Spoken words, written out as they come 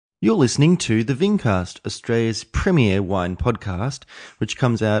You're listening to the Vincast, Australia's premier wine podcast, which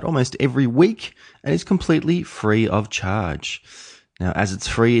comes out almost every week and is completely free of charge. Now, as it's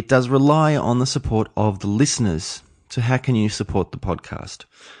free, it does rely on the support of the listeners. So how can you support the podcast?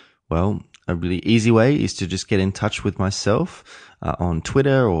 Well, a really easy way is to just get in touch with myself on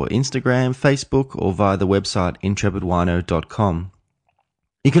Twitter or Instagram, Facebook, or via the website intrepidwino.com.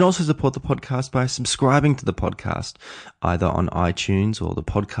 You can also support the podcast by subscribing to the podcast, either on iTunes or the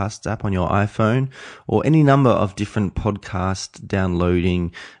podcasts app on your iPhone, or any number of different podcast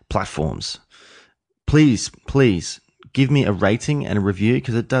downloading platforms. Please give me a rating and a review,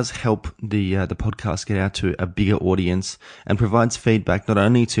 because it does help the podcast get out to a bigger audience and provides feedback not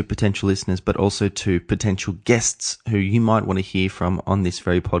only to potential listeners but also to potential guests who you might want to hear from on this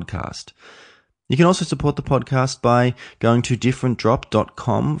very podcast. You can also support the podcast by going to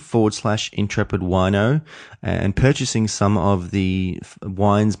differentdrop.com/intrepidwino and purchasing some of the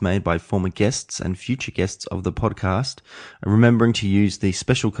wines made by former guests and future guests of the podcast, remembering to use the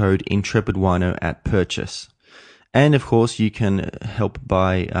special code intrepidwino at purchase. And of course, you can help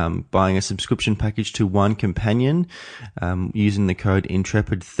by buying a subscription package to Wine Companion using the code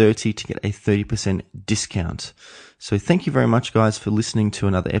Intrepid30 to get a 30% discount. So thank you very much, guys, for listening to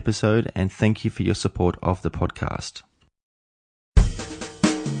another episode, and thank you for your support of the podcast.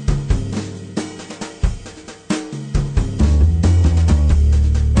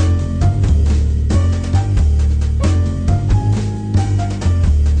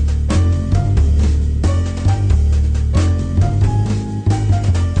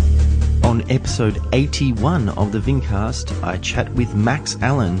 On episode 81 of the Vincast, I chat with Max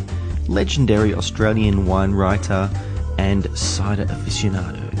Allen, legendary Australian wine writer and cider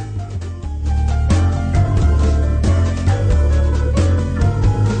aficionado.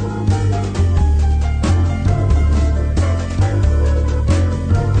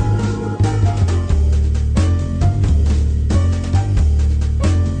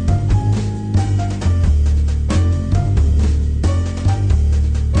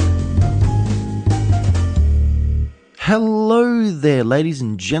 Hello there, ladies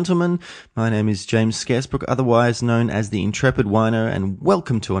and gentlemen. My name is James Scaresbrook, otherwise known as the Intrepid Wino, and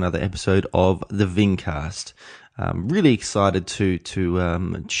welcome to another episode of the Vincast. I'm really excited to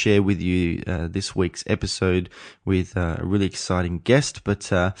share with you this week's episode with a really exciting guest,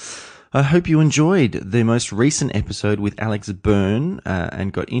 but I hope you enjoyed the most recent episode with Alex Byrne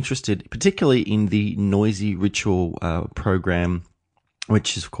and got interested particularly in the Noisy Ritual program,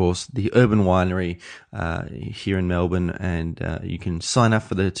 which is, of course, the urban winery here in Melbourne. And you can sign up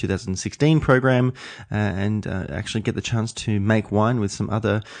for the 2016 program and actually get the chance to make wine with some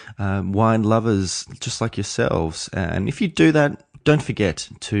other wine lovers just like yourselves. And if you do that, don't forget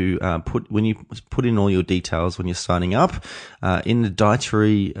to put in all your details when you're signing up in the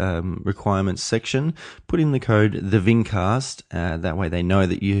dietary requirements section, put in the code TheVincast. That way they know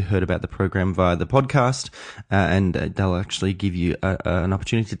that you heard about the program via the podcast, and they'll actually give you an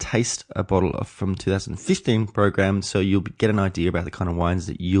opportunity to taste a bottle from 2015 program, so you'll get an idea about the kind of wines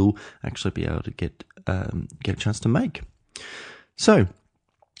that you'll actually be able to get a chance to make. So,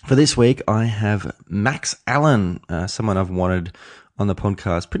 for this week, I have Max Allen, someone I've wanted on the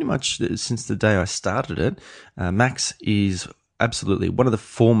podcast pretty much since the day I started it. Max is absolutely one of the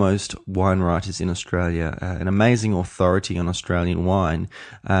foremost wine writers in Australia, an amazing authority on Australian wine.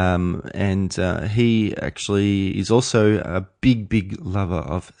 And he actually is also a big lover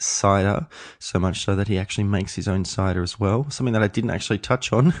of cider, so much so that he actually makes his own cider as well, something that I didn't actually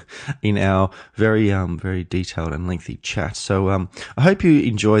touch on in our very detailed and lengthy chat. So I hope you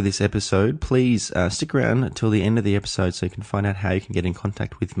enjoy this episode. Please stick around until the end of the episode so you can find out how you can get in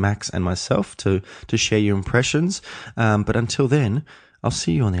contact with Max and myself to share your impressions. But until then, I'll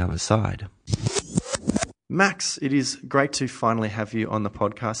see you on the other side. Max, it is great to finally have you on the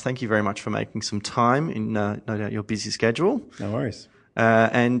podcast. Thank you very much for making some time in no doubt your busy schedule. No worries.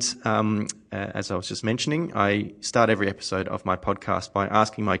 As I was just mentioning, I start every episode of my podcast by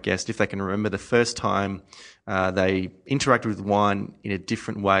asking my guest if they can remember the first time they interacted with wine in a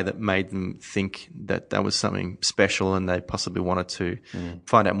different way that made them think that was something special and they possibly wanted to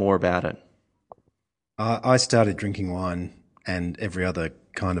find out more about it. I started drinking wine and every other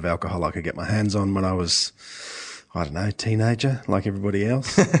kind of alcohol I could get my hands on when I was, I don't know, teenager, like everybody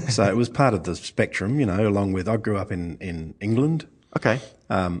else. So it was part of the spectrum, along with, I grew up in England. Okay.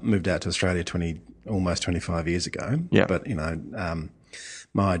 Moved out to Australia almost 25 years ago. Yeah. But,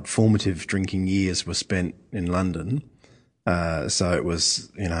 my formative drinking years were spent in London. So it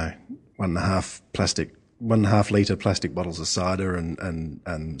was, 1.5 litre plastic bottles of cider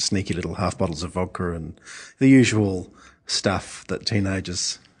and sneaky little half bottles of vodka and the usual stuff that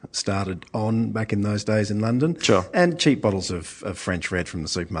teenagers started on back in those days in London. Sure. And cheap bottles of French red from the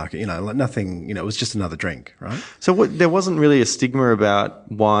supermarket, like nothing, it was just another drink, right? So there wasn't really a stigma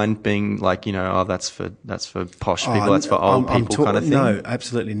about wine being like, that's for posh people, that's for old people kind of thing? No,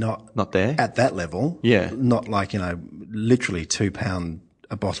 absolutely not. Not there? At that level. Yeah. Not like, literally £2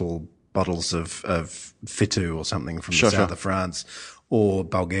 a bottles of Fitu or something from the south of France, or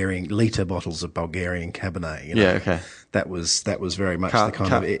litre bottles of Bulgarian Cabernet. Yeah, okay. That was very much the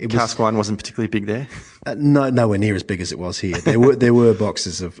kind of cask wine wasn't particularly big there. Nowhere near as big as it was here. There were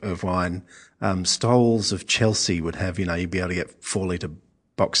boxes of wine. Stoles of Chelsea would have, you'd be able to get 4-litre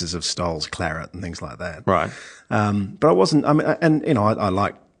boxes of Stoles claret and things like that. Right. But I wasn't. I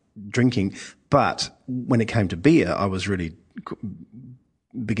like drinking, but when it came to beer, I was really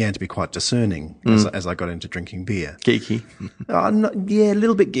began to be quite discerning as I got into drinking beer. Geeky. A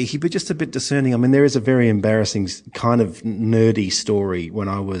little bit geeky, but just a bit discerning. I mean, there is a very embarrassing kind of nerdy story when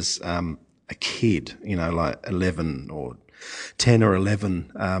I was a kid, like 11 or 10 or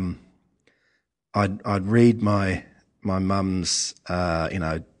 11. I'd read my mum's,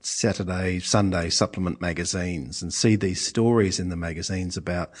 Saturday, Sunday supplement magazines and see these stories in the magazines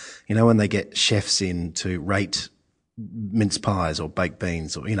about, when they get chefs in to rate mince pies or baked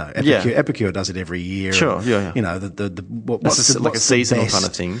beans, or Epicure does it every year. Sure, and, what's like a seasonal kind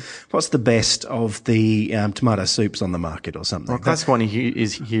of thing. What's the best of the tomato soups on the market or something? Well, classic one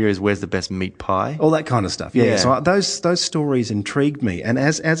is where's the best meat pie? All that kind of stuff. Yeah. So those stories intrigued me, and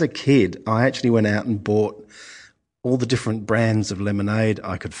as a kid, I actually went out and bought all the different brands of lemonade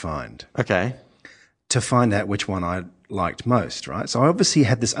I could find. Okay. To find out which one I liked most, right? So I obviously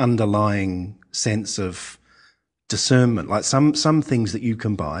had this underlying sense of discernment, like some things that you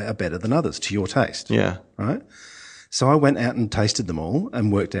can buy are better than others to your taste. Yeah. Right? So I went out and tasted them all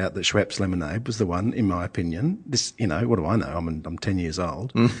and worked out that Schweppes lemonade was the one, in my opinion. This, what do I know? I'm 10 years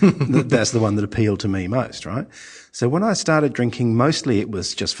old. That's the one that appealed to me most, right? So when I started drinking, mostly it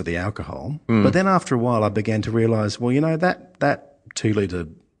was just for the alcohol. But then after a while, I began to realize, well, that 2-litre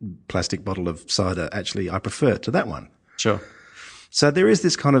plastic bottle of cider, actually, I prefer to that one. Sure. So there is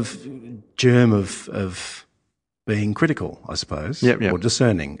this kind of germ of being critical, I suppose, or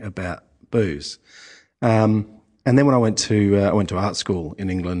discerning about booze. And then when I went to art school in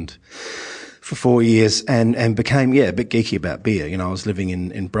England for 4 years and became, a bit geeky about beer. I was living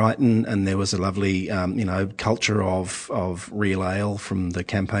in Brighton, and there was a lovely, culture of real ale from the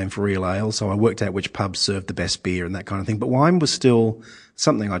campaign for real ale. So I worked out which pubs served the best beer and that kind of thing. But wine was still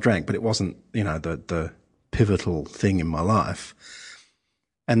something I drank, but it wasn't, the pivotal thing in my life.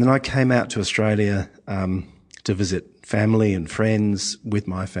 And then I came out to Australia, to visit family and friends with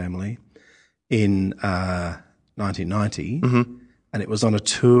my family in 1990, and it was on a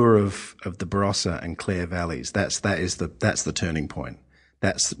tour of the Barossa and Clare Valleys. That's the turning point.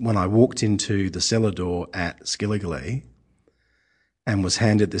 That's when I walked into the cellar door at Skilligalee and was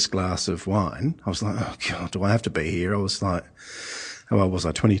handed this glass of wine. I was like, oh God, do I have to be here? I was like, how old was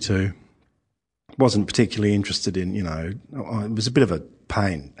I? 22. Wasn't particularly interested in, it was a bit of a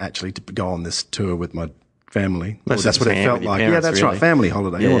pain actually to go on this tour with my family. That's what it felt like. Parents, that's really. right. Family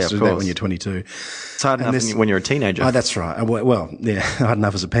holiday. You want to do that when you're 22. It's hard enough when you're a teenager. Oh, that's right. Well, hard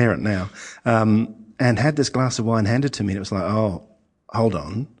enough as a parent now. And had this glass of wine handed to me, and it was like, oh, hold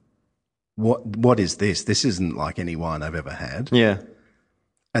on. What is this? This isn't like any wine I've ever had. Yeah.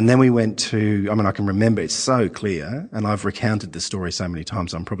 And then we went to, I can remember, it's so clear, and I've recounted this story so many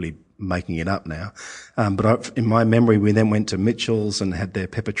times, I'm probably making it up now. But in my memory, we then went to Mitchell's and had their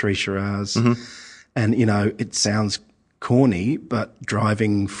pepper tree Shiraz. And, it sounds corny, but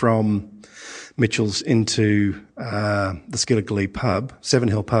driving from Mitchell's into the Skilligalee pub, Seven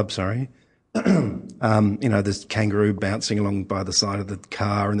Hill pub, sorry, there's kangaroo bouncing along by the side of the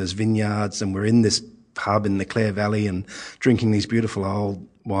car, and there's vineyards, and we're in this pub in the Clare Valley and drinking these beautiful old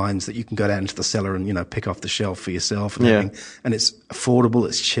wines that you can go down into the cellar and, pick off the shelf for yourself. And it's affordable,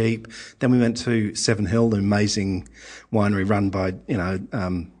 it's cheap. Then we went to Seven Hill, an amazing winery run by,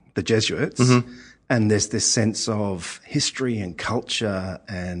 the Jesuits. And there's this sense of history and culture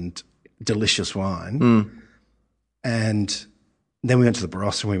and delicious wine. And then we went to the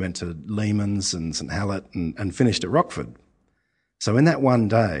Barossa, and we went to Lehman's and St Hallett and finished at Rockford. So in that one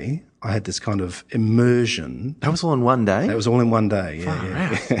day, I had this kind of immersion. That was all in one day? That was all in one day,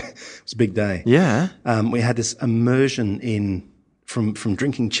 yeah. It was a big day. Yeah. We had this immersion from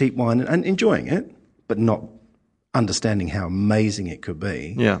drinking cheap wine and enjoying it, but not understanding how amazing it could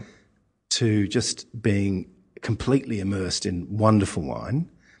be. Yeah. To just being completely immersed in wonderful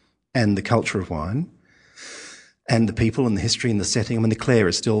wine and the culture of wine and the people and the history and the setting. The Clare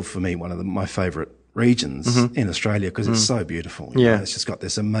is still, for me, one of my favourite regions in Australia because it's so beautiful. You know, it's just got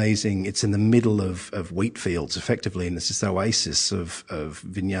this amazing, it's in the middle of wheat fields effectively, and it's this oasis of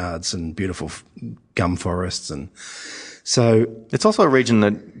vineyards and beautiful gum forests. And so it's also a region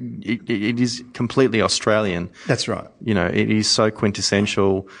that it is completely Australian. That's right. You know, it is so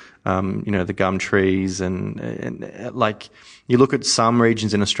quintessential. You know, the gum trees and like you look at some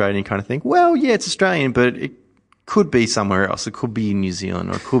regions in Australia and you kind of think, well, yeah, it's Australian, but it could be somewhere else. It could be in New Zealand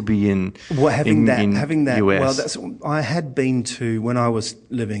or it could be in having that US. Well, I had been to, when I was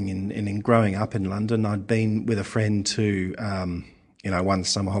living in growing up in London, I'd been with a friend to one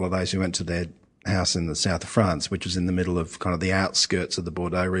summer holidays we went to their house in the south of France, which was in the middle of kind of the outskirts of the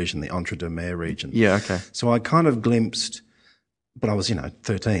Bordeaux region, the Entre-deux-Mers region. Yeah, okay. So I kind of glimpsed, but I was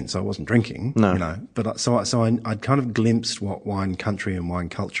 13, so I wasn't drinking. No. But I'd kind of glimpsed what wine country and wine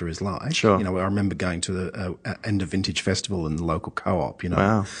culture is like. Sure. I remember going to the end of vintage festival in the local co-op.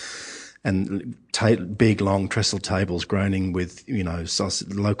 Wow. And big long trestle tables groaning with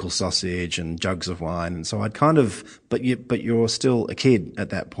local sausage and jugs of wine. And so I'd kind of, but you're still a kid at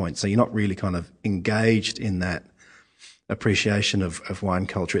that point, so you're not really kind of engaged in that appreciation of wine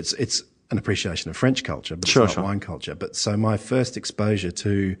culture. It's an appreciation of French culture, but it's not wine culture. But so my first exposure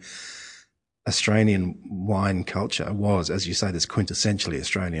to Australian wine culture was, as you say, this quintessentially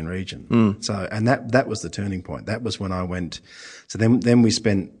Australian region. So, and that was the turning point. That was when I went. So then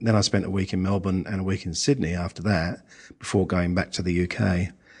I spent a week in Melbourne and a week in Sydney after that, before going back to the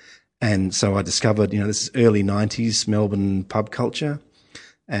UK. And so I discovered, this is early 90s Melbourne pub culture,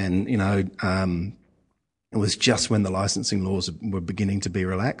 and it was just when the licensing laws were beginning to be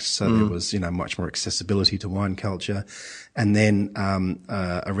relaxed. So there was, much more accessibility to wine culture. And then,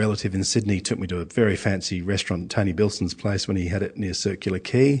 a relative in Sydney took me to a very fancy restaurant, Tony Bilson's place, when he had it near Circular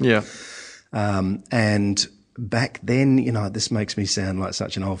Quay. Yeah. And back then, this makes me sound like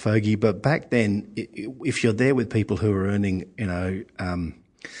such an old fogey, but back then, if you're there with people who are earning,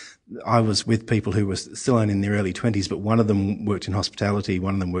 I was with people who were still only in their early 20s, but one of them worked in hospitality,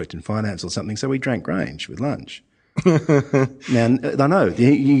 one of them worked in finance or something. So we drank Grange with lunch. Now, I know,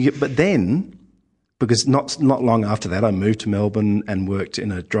 but then, because not long after that, I moved to Melbourne and worked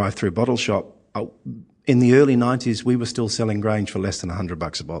in a drive-through bottle shop. In the early 90s, we were still selling Grange for less than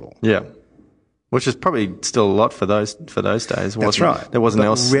 $100 a bottle. Yeah. Which is probably still a lot for those days. That's right. There wasn't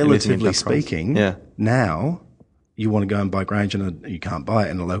else. Relatively speaking, yeah. Now you want to go and buy Grange you can't buy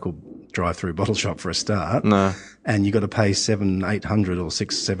it in a local drive-through bottle shop for a start. No. And you got to pay $700, $800 or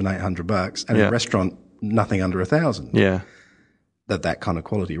 $600, $800, and a restaurant nothing under $1,000. Yeah. That kind of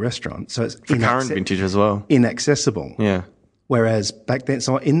quality restaurant. So it's for current vintage as well. Inaccessible. Yeah. Whereas back then,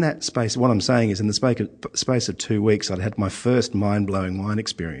 so in that space, what I'm saying is in the space of 2 weeks, I'd had my first mind-blowing wine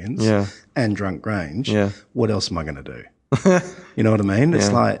experience and drunk Grange. Yeah. What else am I going to do? You know what I mean?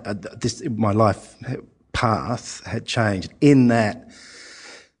 It's like my life path had changed in that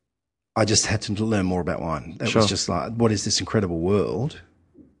I just had to learn more about wine. That was just like, what is this incredible world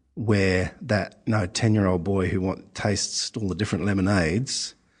where that 10-year-old boy who tastes all the different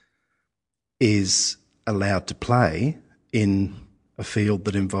lemonades is allowed to play in a field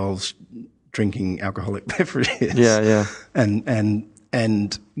that involves drinking alcoholic beverages. Yeah.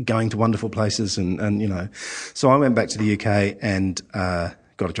 And going to wonderful places and so I went back to the UK and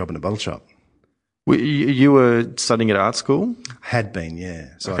got a job in a bottle shop. You were studying at art school? Had been, yeah.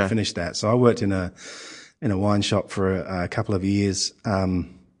 So I finished that. So I worked in a wine shop for a couple of years.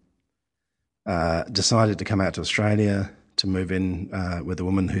 Decided to come out to Australia to move in with a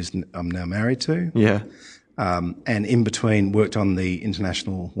woman I'm now married to. Yeah. And in between worked on the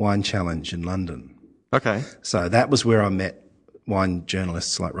International Wine Challenge in London. Okay. So that was where I met wine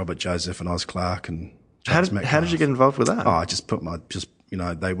journalists like Robert Joseph and Oz Clarke and James Metcalfe. How did you get involved with that? Oh, I just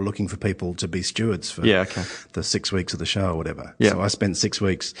they were looking for people to be stewards for the 6 weeks of the show or whatever. Yeah. So I spent 6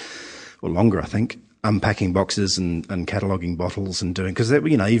 weeks or longer, I think, unpacking boxes and cataloguing bottles and doing, because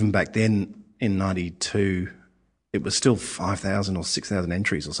even back then in 92, it was still 5,000 or 6,000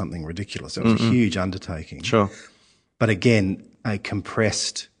 entries or something ridiculous. It was a huge undertaking. Sure. But again, a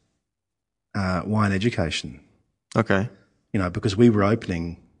compressed wine education. Okay. Because we were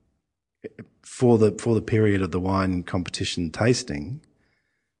opening for the period of the wine competition tasting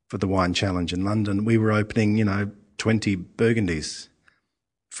for the Wine Challenge in London, we were opening, 20 Burgundies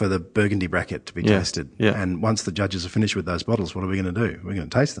for the Burgundy bracket to be tasted. Yeah. And once the judges are finished with those bottles, what are we going to do? We're going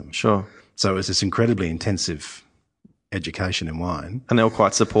to taste them. Sure. So it was this incredibly intensive education in wine. And they were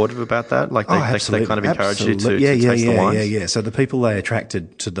quite supportive about that? Like they kind of encouraged you to taste the wines? Yeah. So the people they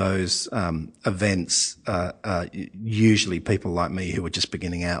attracted to those events are usually people like me who were just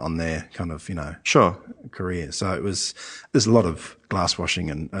beginning out on their kind of, Sure. career. So there's a lot of glass washing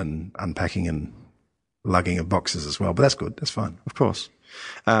and unpacking and lugging of boxes as well. But that's good. That's fine. Of course.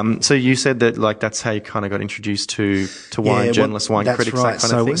 So you said that like that's how you kind of got introduced to wine journalists, wine critics, right. that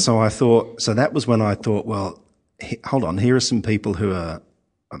kind of thing. So I thought. So that was when I thought, well, hold on. Here are some people who are.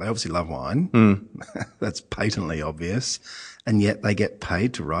 Well, they obviously love wine. That's patently obvious, and yet they get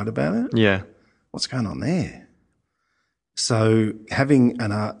paid to write about it. Yeah. What's going on there? So having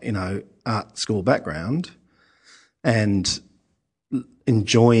an art school background and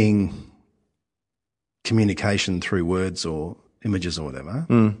enjoying communication through words or images or whatever,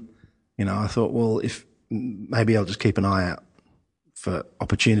 I thought, well, if maybe I'll just keep an eye out for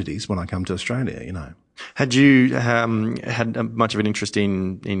opportunities when I come to Australia, Had you had much of an interest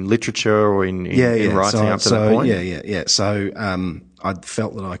in literature or in writing up to that point? Yeah. So I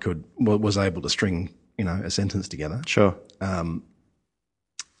felt that I was able to string, a sentence together. Sure.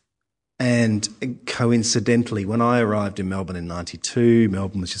 And coincidentally, when I arrived in Melbourne in 92,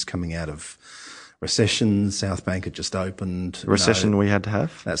 Melbourne was just coming out of recession. South Bank had just opened. Recession we had to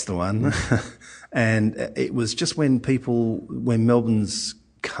have. That's the one. And it was just when Melbourne's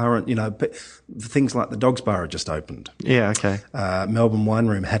current, things like the Dogs Bar had just opened. Yeah, okay. Melbourne Wine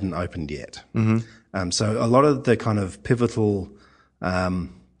Room hadn't opened yet. Mm-hmm. So a lot of the kind of pivotal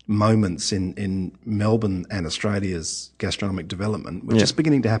moments in Melbourne and Australia's gastronomic development were just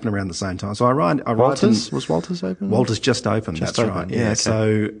beginning to happen around the same time. So I arrived was Walters open? Walters just opened. That's right. Yeah. Okay.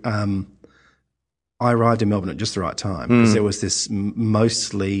 So I arrived in Melbourne at just the right time because there was this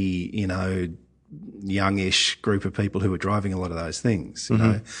mostly, youngish group of people who were driving a lot of those things,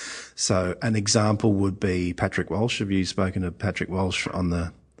 So an example would be Patrick Walsh. Have you spoken to Patrick Walsh on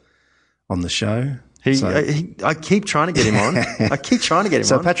the show? I keep trying to get him on.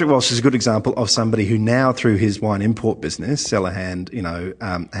 So Patrick Walsh is a good example of somebody who now through his wine import business, Cellar Hand,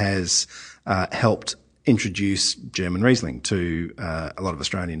 has helped introduce German Riesling to a lot of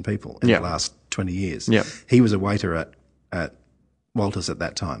Australian people in the last 20 years. Yeah. He was a waiter at Walters at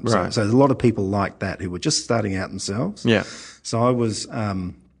that time. Right. So there's a lot of people like that who were just starting out themselves. Yeah. So I was,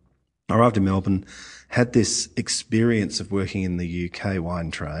 I arrived in Melbourne, had this experience of working in the UK wine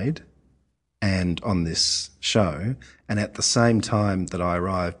trade and on this show. And at the same time that I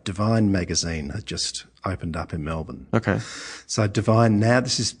arrived, Divine magazine had just opened up in Melbourne. Okay. So Divine now,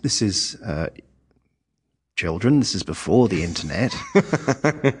 this is, children, this is before the internet.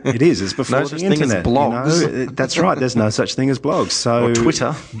 It is. It's before the internet. No such thing as blogs. That's right. There's no such thing as blogs. So or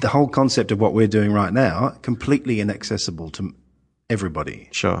Twitter. The whole concept of what we're doing right now, completely inaccessible to everybody.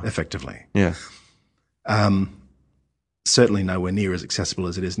 Sure. Effectively. Yeah. Certainly nowhere near as accessible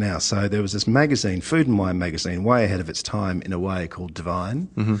as it is now. So there was this magazine, Food and Wine magazine, way ahead of its time in a way, called Divine,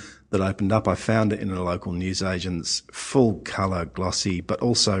 that opened up. I found it in a local newsagent's, full colour, glossy, but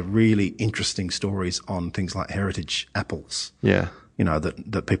also really interesting stories on things like heritage apples. Yeah.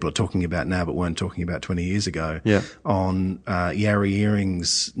 That people are talking about now but weren't talking about 20 years ago. Yeah. On Yarry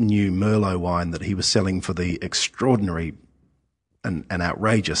Earring's new Merlot wine that he was selling for the extraordinary and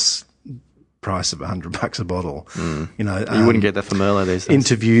outrageous price of $100 a bottle. You wouldn't get that for Merlot these days.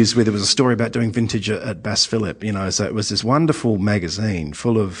 Interviews where there was a story about doing vintage at Bass Phillip, so it was this wonderful magazine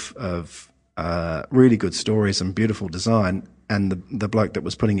full of really good stories and beautiful design. And the bloke that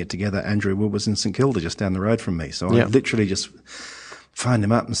was putting it together, Andrew Wood, was in St Kilda just down the road from me. So I literally just phoned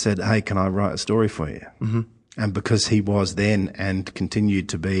him up and said, hey, can I write a story for you? Mm-hmm. And because he was then and continued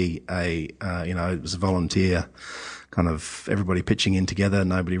to be it was a volunteer kind of everybody pitching in together,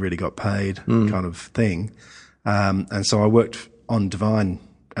 nobody really got paid kind of thing. And so I worked on Divine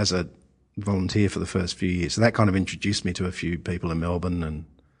as a volunteer for the first few years. So that kind of introduced me to a few people in Melbourne. And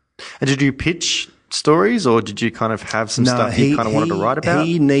did you pitch stories or did you kind of have some stuff you kind of wanted to write about?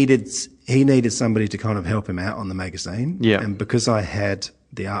 He needed somebody to kind of help him out on the magazine. Yeah. And because I had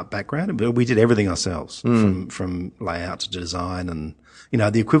the art background, we did everything ourselves from layout to design and,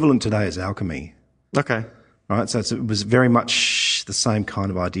 the equivalent today is alchemy. Okay. Right, so it was very much the same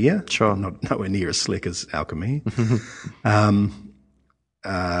kind of idea. Sure. Nowhere near as slick as alchemy.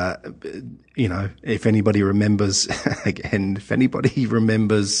 If anybody remembers,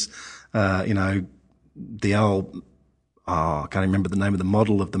 the old, I can't remember the name of the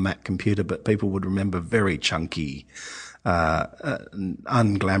model of the Mac computer, but people would remember very chunky,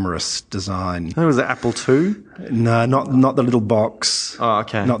 unglamorous design. Oh, was it Apple II? No, not the little box. Oh,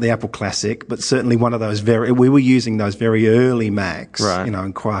 okay. Not the Apple Classic, but certainly one of those we were using those very early Macs, right.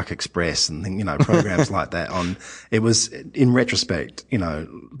 And Quark Express and programs like that it was, in retrospect,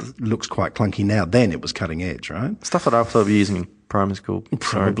 looks quite clunky now. Then it was cutting edge, right? Stuff that I thought we were using in primary school.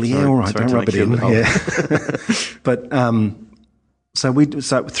 Probably, yeah, all right, don't rub it in. Yeah. But, So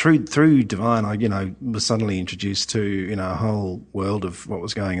through Divine, I was suddenly introduced to a whole world of what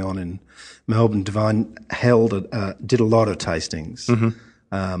was going on in Melbourne. Divine did a lot of tastings,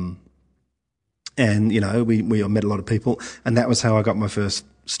 and we met a lot of people, and that was how I got my first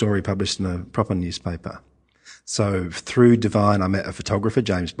story published in a proper newspaper. So through Divine, I met a photographer,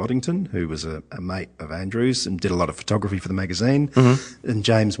 James Boddington, who was a mate of Andrew's and did a lot of photography for the magazine. And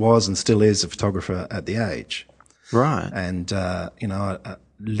James was and still is a photographer at The Age. Right. And,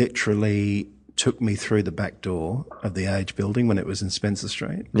 literally took me through the back door of the Age building when it was in Spencer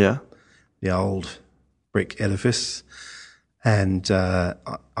Street. Yeah. The old brick edifice. And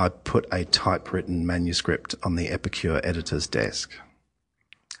I put a typewritten manuscript on the Epicure editor's desk.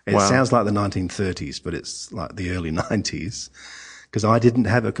 It sounds like the 1930s, but it's like the early 90s because I didn't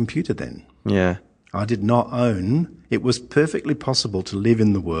have a computer then. Yeah. I did not own. It was perfectly possible to live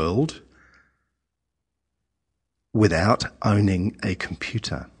in the world without owning a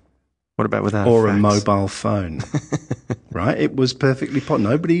computer. What about without or a a mobile phone? Right? It was perfectly possible.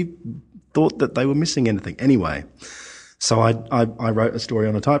 Nobody thought that they were missing anything. Anyway, so I wrote a story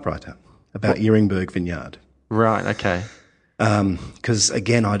on a typewriter about Ehrenberg Vineyard. Right. Okay. Because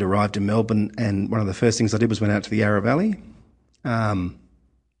again, I'd arrived in Melbourne, and one of the first things I did was went out to the Yarra Valley, and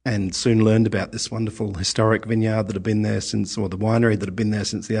soon learned about this wonderful historic vineyard that had been there or the winery that had been there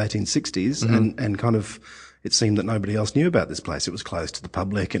since the 1860s, and kind of it seemed that nobody else knew about this place. It was closed to the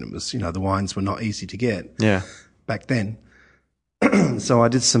public, and it was the wines were not easy to get back then. So I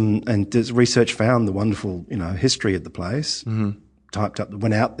did research, found the wonderful history of the place, typed up,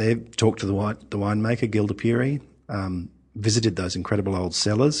 went out there, talked to the winemaker Gilda Puri. Visited those incredible old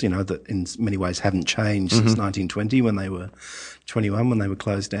cellars, that in many ways haven't changed since 1920 when they were 21, when they were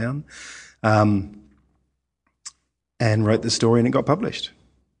closed down, and wrote the story, and it got published.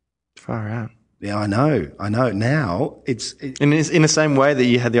 Far out. Yeah, I know. Now it's in the same way that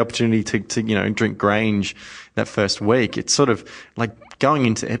you had the opportunity to drink Grange that first week. It's sort of like going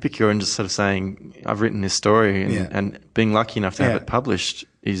into Epicure and just sort of saying, I've written this story, and being lucky enough to have it published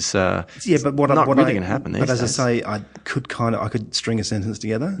is but not really going to happen these days. But as I say, I could string a sentence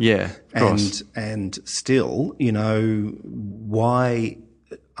together. Yeah, of course. And still, why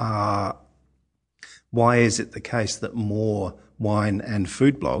is it the case that more wine and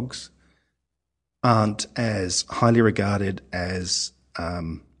food blogs aren't as highly regarded, as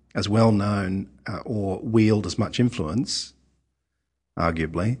well known, or wield as much influence,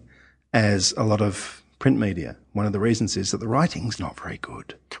 arguably, as a lot of print media? One of the reasons is that the writing's not very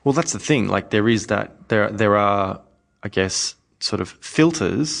good. Well, that's the thing. Like there are, I guess, sort of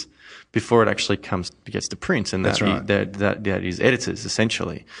filters before it actually gets to print, and that's right. That is editors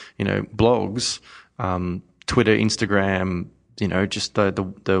essentially. Blogs, Twitter, Instagram. Just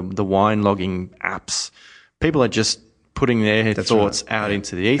the wine logging apps. People are just putting their thoughts out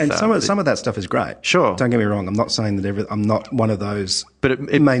into the ether. And some of that stuff is great. Sure. Don't get me wrong. I'm not saying that I'm not one of those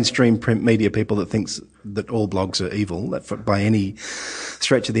mainstream print media people that thinks that all blogs are evil by any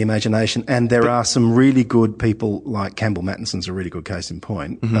stretch of the imagination. And there are some really good people, like Campbell Mattinson's a really good case in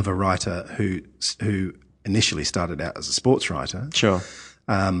point of a writer who initially started out as a sports writer. Sure.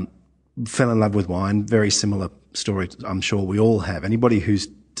 Fell in love with wine. Very similar story. I'm sure we all have. Anybody who's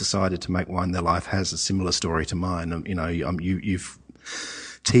decided to make wine their life has a similar story to mine. You've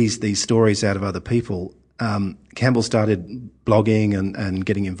teased these stories out of other people. Campbell started blogging and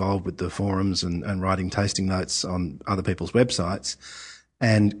getting involved with the forums and writing tasting notes on other people's websites,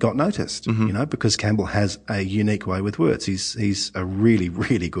 and got noticed. Because Campbell has a unique way with words. He's a really,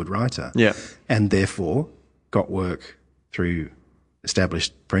 really good writer. Yeah, and therefore got work through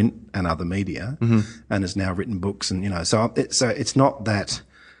established print and other media, and has now written books, and so it's not that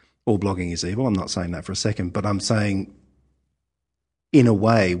all blogging is evil. I'm not saying that for a second, but I'm saying, in a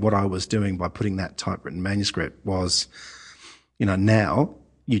way, what I was doing by putting that typewritten manuscript was, now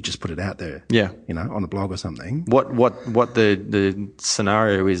you just put it out there, on a blog or something. What the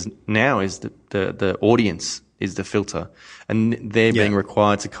scenario is now is that the audience is the filter, and they're being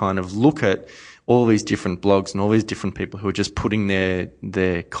required to kind of look at all these different blogs and all these different people who are just putting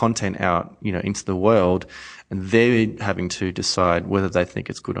their content out, into the world, and they're having to decide whether they think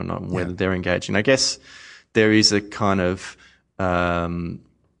it's good or not, and whether they're engaging. I guess there is a kind of, I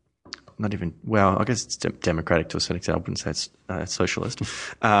guess it's democratic to a certain extent. I wouldn't say it's socialist.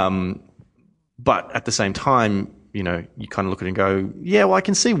 But at the same time, you kind of look at it and go, yeah, well, I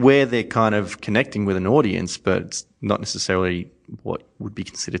can see where they're kind of connecting with an audience, but it's not necessarily what would be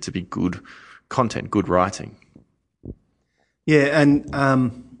considered to be good content, good writing. Yeah, and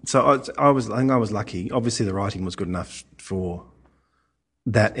so I think I was lucky. Obviously, the writing was good enough for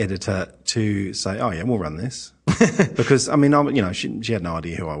that editor to say, "Oh yeah, we'll run this." Because I mean, she had no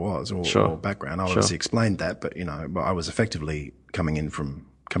idea who I was or background. I obviously explained that, but I was effectively coming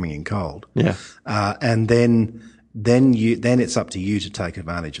in cold. Yeah. And then it's up to you to take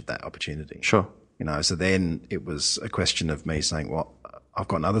advantage of that opportunity. Sure. So then it was a question of me saying, well, I've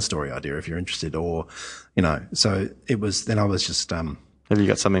got another story idea if you're interested, or, so it was, then I was just, have you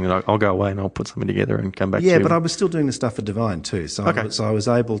got something that I'll go away and I'll put something together and come back to you? Yeah, but I was still doing the stuff for Divine too. So, so I was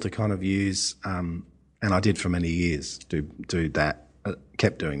able to kind of use, and I did for many years, do that,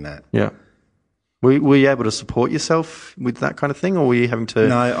 kept doing that. Yeah. Were you able to support yourself with that kind of thing, or were you having to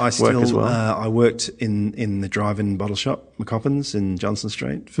work as well? I worked in the drive-in bottle shop, McCoppin's in Johnson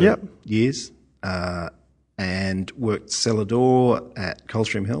Street for years, and worked cellar door at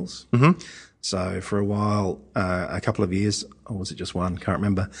Coldstream Hills. Mm-hmm. So for a while, a couple of years, or was it just one? Can't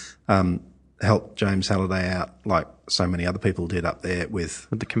remember. Helped James Halliday out like so many other people did up there with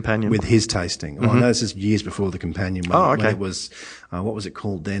the Companion, with his tasting. Mm-hmm. Well, I know this is years before the Companion. When it was, what was it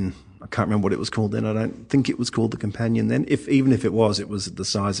called then? I can't remember what it was called then. I don't think it was called the Companion then. Even if it was the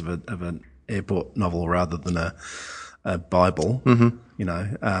size of an airport novel rather than a Bible.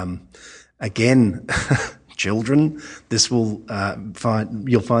 Mm-hmm. Again, children, this will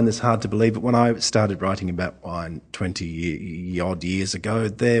you'll find this hard to believe. But when I started writing about wine 20-odd years ago,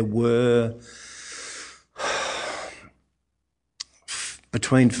 there were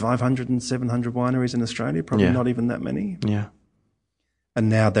between 500 and 700 wineries in Australia. Probably not even that many. Yeah. And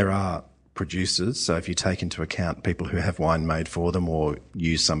now there are producers. So if you take into account people who have wine made for them or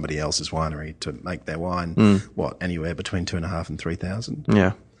use somebody else's winery to make their wine, anywhere between 2,500 and 3,000.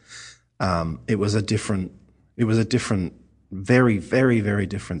 Yeah. It was a different, very, very, very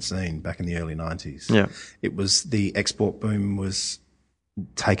different scene back in the early 90s. Yeah. It was, the export boom was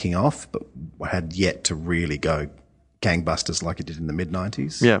taking off, but had yet to really go gangbusters like it did in the mid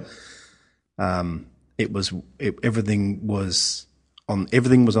 90s. Yeah. Everything was on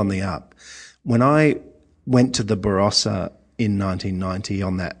the up. When I went to the Barossa in 1990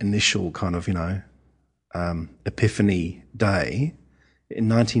 on that initial kind of, epiphany day, in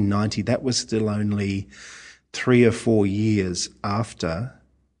 1990, that was still only 3 or 4 years after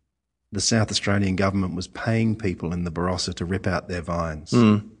the South Australian government was paying people in the Barossa to rip out their vines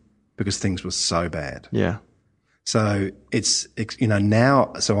because things were so bad. Yeah. So it's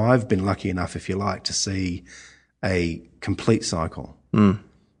now, so I've been lucky enough, if you like, to see a complete cycle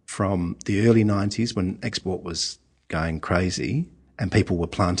from the early 90s when export was going crazy and people were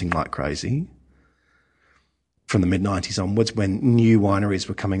planting like crazy, from the mid-90s onwards when new wineries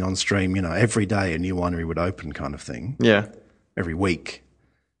were coming on stream. Every day a new winery would open kind of thing. Yeah. Every week.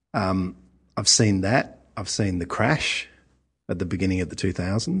 I've seen that. I've seen the crash at the beginning of the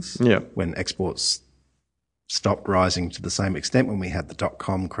 2000s when exports stopped rising to the same extent, when we had the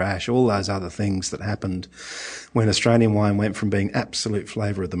 .com crash, all those other things that happened when Australian wine went from being absolute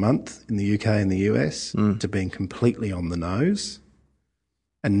flavour of the month in the UK and the US to being completely on the nose.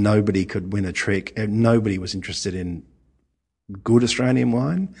 And nobody could win a trick. Nobody was interested in good Australian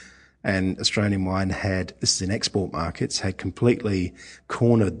wine. And Australian wine this is in export markets, had completely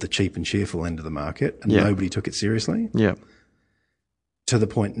cornered the cheap and cheerful end of the market, and nobody took it seriously. Yeah. To the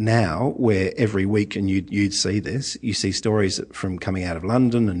point now where every week, and you'd see this, you see stories from coming out of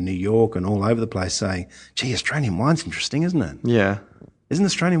London and New York and all over the place saying, gee, Australian wine's interesting, isn't it? Yeah. Isn't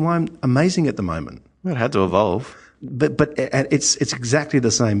Australian wine amazing at the moment? Well, it had to evolve. But it's exactly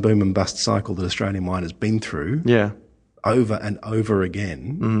the same boom and bust cycle that Australian wine has been through over and over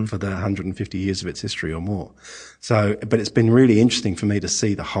again for the 150 years of its history or more. So, but it's been really interesting for me to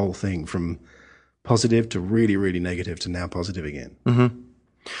see the whole thing from positive to really, really negative to now positive again. Mm-hmm.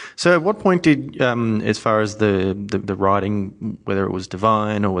 So at what point did, as far as the writing, whether it was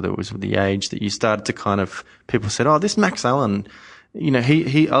Divine or whether it was The Age, that you started to kind of, people said, oh, this Max Allen,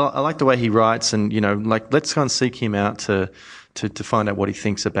 I like the way he writes, and, let's go and seek him out to find out what he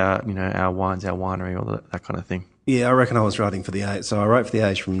thinks about, our wines, our winery, or that kind of thing. Yeah, I reckon I was writing for The Age. So I wrote for The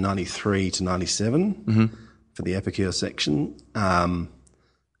Age from 93 to 97 for the Epicure section. And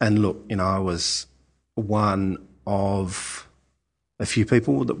look, I was one of a few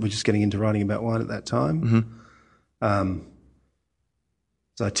people that were just getting into writing about wine at that time.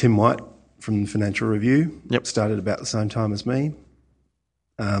 So Tim White from Financial Review started about the same time as me.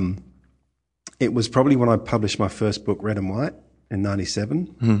 It was probably when I published my first book, Red and White, in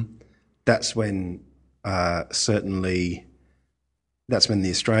 97. That's when that's when the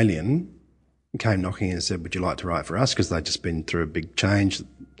Australian came knocking and said, would you like to write for us? Because they'd just been through a big change,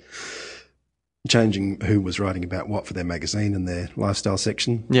 changing who was writing about what for their magazine and their lifestyle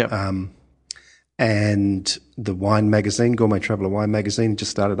section. And the wine magazine, Gourmet Traveller Wine Magazine,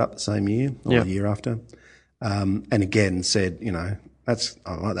 just started up the same year or the year after. and again said,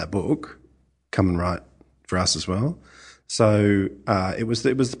 I like that book. Come and write for us as well. So it was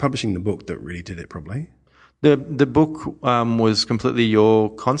the publishing the book that really did it, probably. The book was completely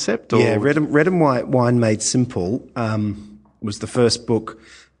your concept, or? Yeah, Red and White Wine Made Simple was the first book.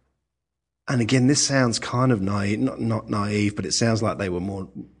 And again, this sounds kind of naive, not naive, but it sounds like they were more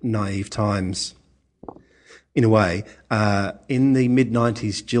naive times in a way. In the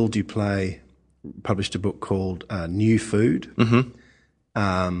mid-90s, Jill Duplay published a book called New Food,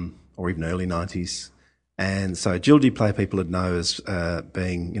 or even early 90s. And so Jill Duplay people would know as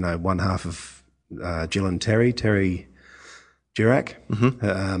being, one half of Jill and Terry Durack,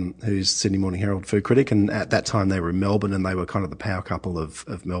 who's Sydney Morning Herald food critic. And at that time they were in Melbourne, and they were kind of the power couple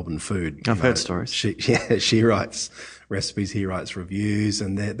of Melbourne food. I've heard stories. She writes recipes, he writes reviews,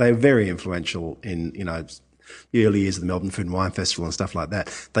 and they're very influential in, the early years of the Melbourne Food and Wine Festival and stuff like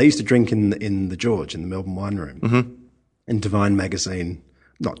that. They used to drink in the George, in the Melbourne Wine Room. In Divine magazine,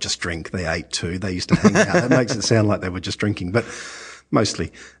 not just drink, they ate too. They used to hang out. That makes it sound like they were just drinking, but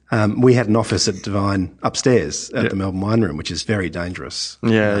mostly. We had an office at Divine upstairs at the Melbourne Wine Room, which is very dangerous.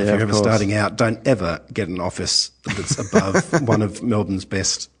 If you're ever starting out, don't ever get an office that's above one of Melbourne's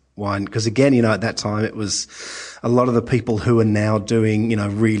best wine. Because again, at that time it was a lot of the people who are now doing,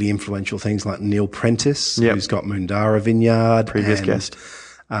 really influential things like Neil Prentice, who's got Moondara Vineyard. Previous guest.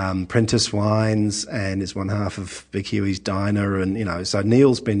 Prentice Wines, and is one half of Vic Huey's Diner. And, so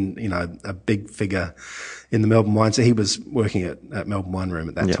Neil's been, a big figure in the Melbourne wine. So he was working at Melbourne Wine Room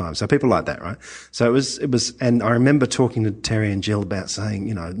at that time. So people like that, right? So it was, and I remember talking to Terry and Jill about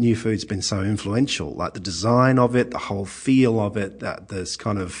saying, New Food's been so influential, like the design of it, the whole feel of it, that there's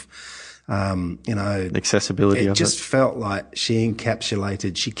kind of, accessibility of it. It just felt like she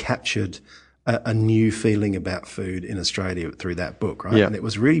captured a new feeling about food in Australia through that book, right? Yeah. And it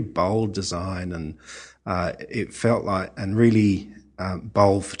was really bold design, and it felt like, and really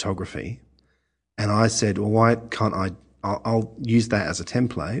bold photography. And I said, well, why can't I'll use that as a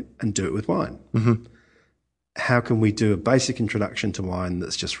template and do it with wine. How can we do a basic introduction to wine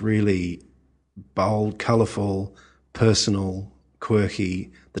that's just really bold, colourful, personal,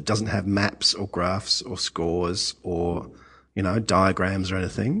 quirky, that doesn't have maps or graphs or scores or, diagrams or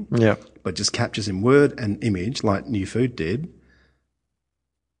anything. Yeah. But just captures in word and image, like New Food did,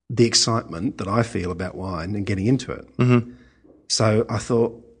 the excitement that I feel about wine and getting into it. So I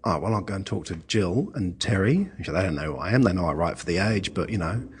thought, I'll go and talk to Jill and Terry. They don't know who I am. They know I write for The Age, but,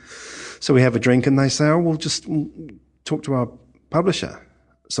 So we have a drink and they say, we'll talk to our publisher.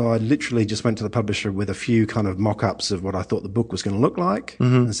 So I literally just went to the publisher with a few kind of mock-ups of what I thought the book was going to look like,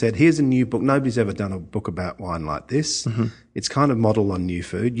 and said, here's a new book. Nobody's ever done a book about wine like this. It's kind of modelled on New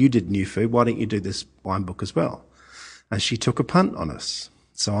Food. You did New Food. Why don't you do this wine book as well? And she took a punt on us.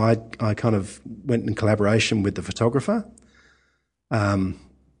 So I kind of went in collaboration with the photographer.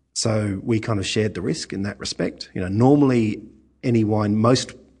 So we kind of shared the risk in that respect. Normally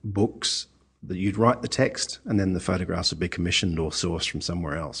most books, that you'd write the text and then the photographs would be commissioned or sourced from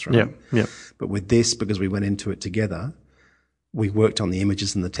somewhere else, right? Yeah. But with this, because we went into it together, we worked on the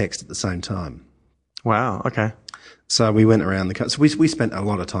images and the text at the same time. Wow. Okay. So we went around the country. So we spent a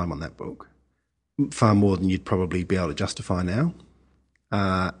lot of time on that book, far more than you'd probably be able to justify now.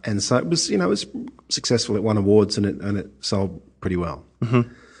 And so it was, it was successful. It won awards and it sold pretty well.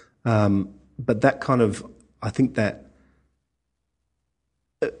 But that kind of, I think that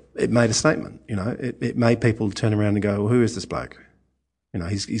it made a statement, it made people turn around and go, well, who is this bloke?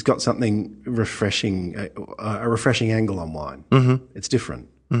 He's got something refreshing, a refreshing angle on wine. It's different.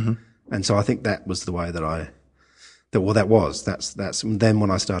 And so I think that was the way that's then when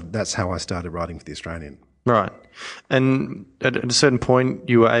I started, that's how I started writing for The Australian. Right. And at a certain point,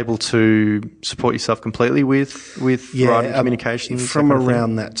 you were able to support yourself completely with writing communications? From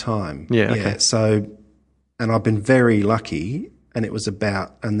around that time. Yeah, okay. So, and I've been very lucky, and it was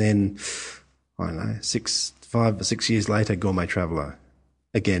and then, I don't know, 5 or 6 years later, Gourmet Traveller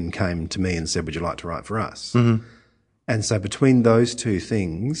again came to me and said, would you like to write for us? And so between those two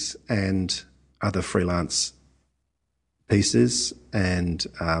things and other freelance pieces and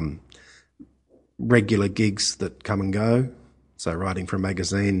regular gigs that come and go, so writing for a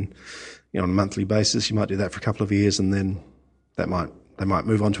magazine, on a monthly basis, you might do that for a couple of years, and then they might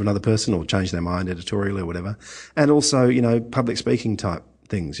move on to another person or change their mind editorially or whatever. And also, public speaking type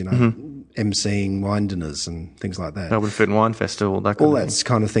things, emceeing wine dinners and things like that. Melbourne Food and Wine Festival, that kind all of thing. that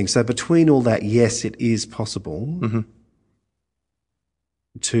kind of thing. So between all that, yes, it is possible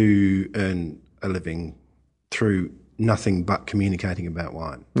to earn a living through nothing but communicating about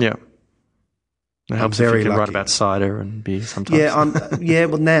wine. Yeah. It helps if you can write about cider and beer sometimes. Yeah,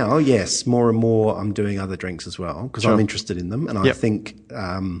 well now, yes, more and more I'm doing other drinks as well because I'm interested in them. And I think,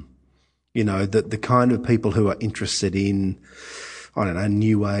 that the kind of people who are interested in, I don't know,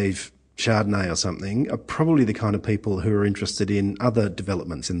 new wave Chardonnay or something are probably the kind of people who are interested in other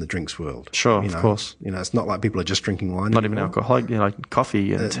developments in the drinks world. Sure, of course. It's not like people are just drinking wine. Not even alcoholic, like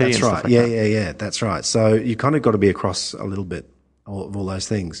coffee and tea and stuff like that. Yeah, that's right. So you kind of got to be across a little bit of all those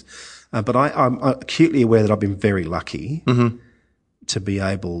things. But I'm acutely aware that I've been very lucky to be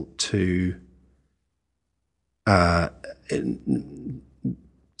able to,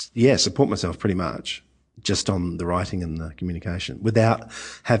 support myself pretty much just on the writing and the communication without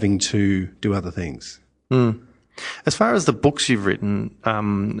having to do other things. As far as the books you've written,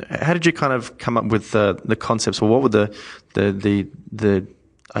 how did you kind of come up with the concepts, or what were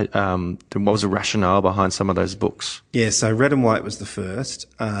what was the rationale behind some of those books? Yeah, so Red and White was the first,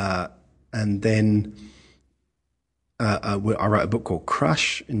 and then I wrote a book called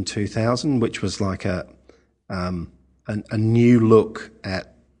Crush in 2000, which was like a new look at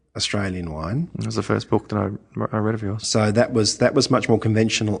Australian wine. It was the first book that I read of yours. So that was much more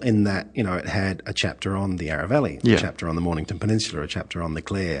conventional in that, it had a chapter on the Yarra Valley, a chapter on the Mornington Peninsula, a chapter on the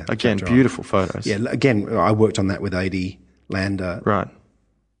Clare. Again, beautiful photos. Yeah, again, I worked on that with Adi Lander. Right.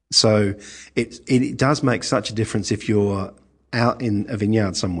 So it does make such a difference if you're out in a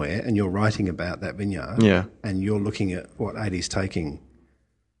vineyard somewhere and you're writing about that vineyard and you're looking at what Adi's taking.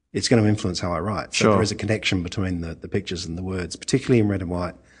 It's going to influence how I write. So there is a connection between the pictures and the words, particularly in Red and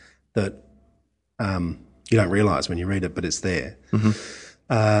White, that you don't realise when you read it, but it's there.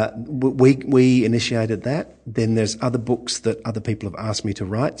 We initiated that. Then there's other books that other people have asked me to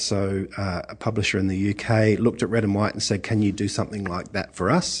write. So a publisher in the UK looked at Red and White and said, "Can you do something like that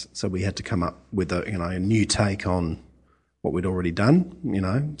for us?" So we had to come up with a new take on what we'd already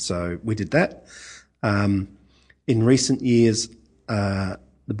done. So we did that. In recent years, the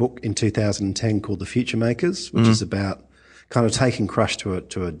book in 2010 called The Future Makers, which is about kind of taking Crush to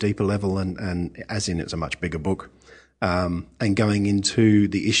a deeper level, and as in it's a much bigger book, and going into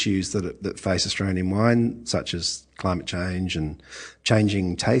the issues that face Australian wine, such as climate change and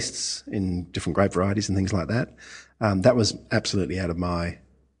changing tastes in different grape varieties and things like that. That was absolutely out of my.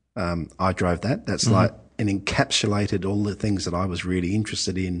 I drove that. That's like and encapsulated all the things that I was really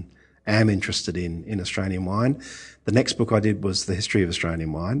interested in Australian wine. The next book I did was The History of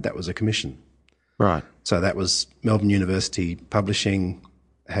Australian Wine. That was a commission. Right. So that was Melbourne University Publishing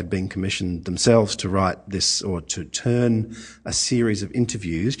had been commissioned themselves to write this, or to turn a series of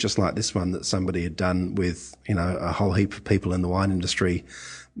interviews just like this one that somebody had done with, a whole heap of people in the wine industry,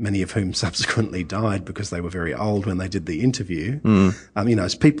 many of whom subsequently died because they were very old when they did the interview.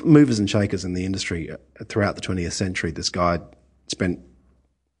 As people, movers and shakers in the industry throughout the 20th century, this guy spent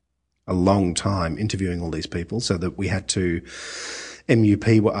a long time interviewing all these people, so that we had to,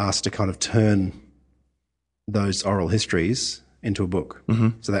 MUP were asked to kind of turn those oral histories into a book.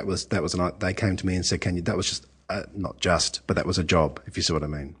 So that was they came to me and said, "Can you?" That was just not just, but that was a job, if you see what I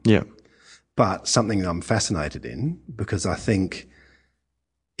mean. Yeah. But something that I'm fascinated in, because I think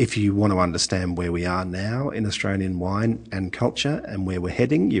if you want to understand where we are now in Australian wine and culture and where we're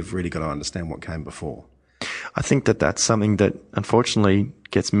heading, you've really got to understand what came before. I think that's something that unfortunately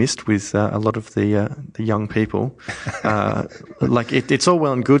gets missed with a lot of the young people. It's all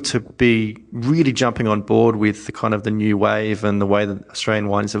well and good to be really jumping on board with the kind of the new wave and the way that Australian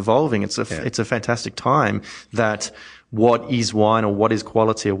wine is evolving. It's a fantastic time that what is wine, or what is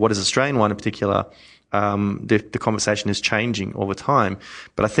quality, or what is Australian wine in particular, the conversation is changing all the time.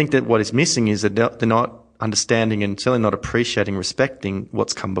 But I think that what is missing is that they're not understanding and certainly not appreciating, respecting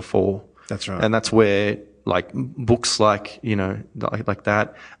what's come before. That's right. And that's where books like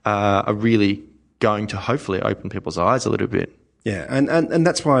that are really going to hopefully open people's eyes a little bit. Yeah, and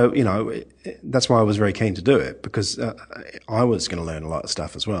that's why that's why I was very keen to do it, because I was going to learn a lot of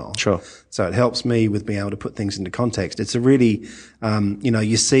stuff as well. Sure. So it helps me with being able to put things into context. It's a really,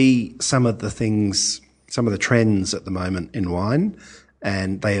 you see some of the trends at the moment in wine,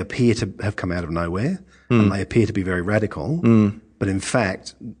 and they appear to have come out of nowhere, and they appear to be very radical. But in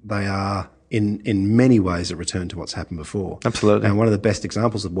fact, they are in many ways a return to what's happened before. Absolutely. And one of the best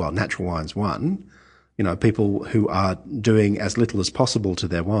examples of, natural wine's one. People who are doing as little as possible to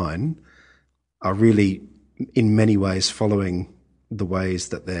their wine are really, in many ways, following the ways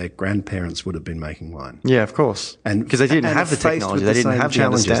that their grandparents would have been making wine. Yeah, of course. And because they didn't have the technology, they didn't have the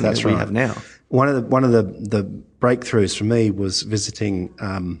understanding that we have now. One of the breakthroughs for me was visiting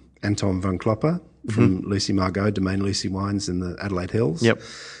Anton von Klopper from Lucy Margot, Domaine Lucy Wines in the Adelaide Hills. Yep.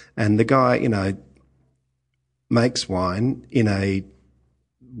 And the guy, makes wine in a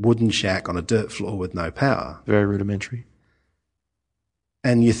wooden shack on a dirt floor with no power. Very rudimentary.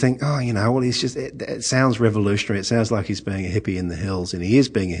 And you think, oh, well, it sounds revolutionary. It sounds like he's being a hippie in the hills, and he is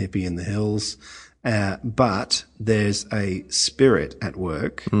being a hippie in the hills. But there's a spirit at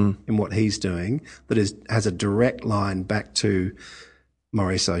work in what he's doing that has a direct line back to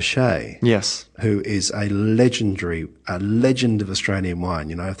Maurice O'Shea. Yes. Who is a legend of Australian wine.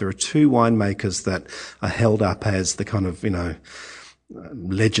 If there are two winemakers that are held up as the kind of,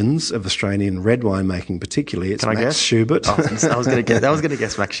 legends of Australian red winemaking, particularly, it's Max Schubert. I was going to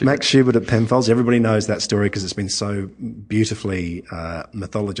guess Max Schubert. Max Schubert at Penfolds. Everybody knows that story because it's been so beautifully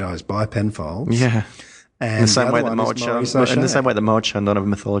mythologized by Penfolds. Yeah. And in the same way that Moët Chandon have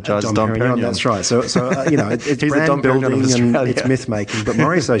mythologized Dom Perignon. That's right. So it's brand building and it's myth making. But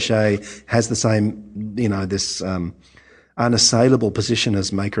Maurice O'Shea has the same, this unassailable position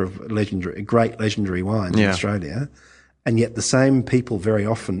as maker of great legendary wines in Australia. And yet the same people very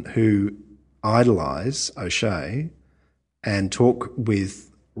often who idolise O'Shea and talk with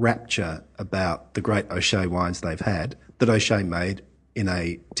rapture about the great O'Shea wines they've had, that O'Shea made in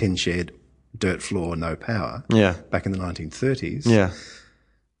a tin shed, dirt floor, no power, back in the 1930s,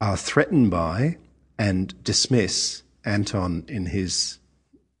 are threatened by and dismiss Anton in his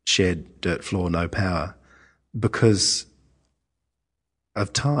shed, dirt floor, no power because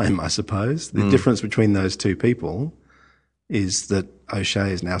of time, I suppose. The difference between those two people is that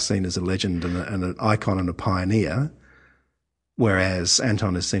O'Shea is now seen as a legend and an icon and a pioneer, whereas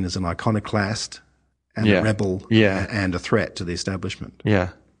Anton is seen as an iconoclast and a rebel and a threat to the establishment. Yeah.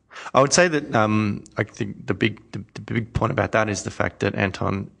 I would say that I think the big point about that is the fact that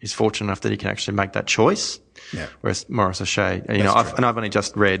Anton is fortunate enough that he can actually make that choice. Yeah. Whereas Maurice O'Shea, I've only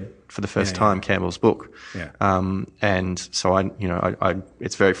just read for the first time Campbell's book. Yeah. And so I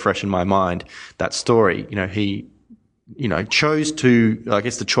it's very fresh in my mind, that story. He chose to, I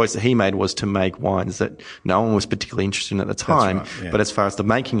guess the choice that he made was to make wines that no one was particularly interested in at the time. That's right, yeah. But as far as the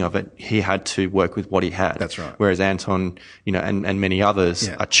making of it, he had to work with what he had. That's right. Whereas Anton, and many others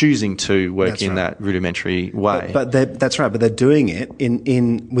are choosing to work that rudimentary way. But that's right. But they're doing it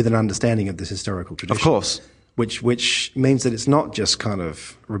in with an understanding of this historical tradition. Of course. Which means that it's not just kind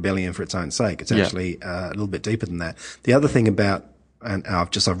of rebellion for its own sake. It's actually a little bit deeper than that. The other thing about, and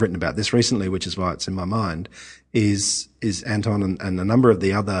I've written about this recently, which is why it's in my mind, is Anton and a number of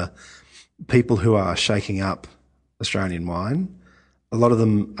the other people who are shaking up Australian wine. A lot of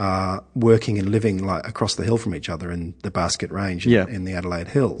them are working and living like across the hill from each other in the Basket Range in the Adelaide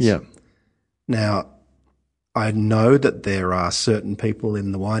Hills. Yeah. Now, I know that there are certain people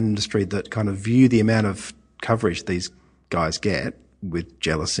in the wine industry that kind of view the amount of coverage these guys get with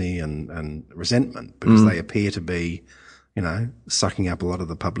jealousy and resentment because they appear to be, sucking up a lot of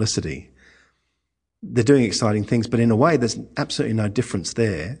the publicity. They're doing exciting things, but in a way, there's absolutely no difference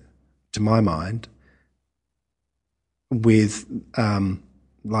there, to my mind, with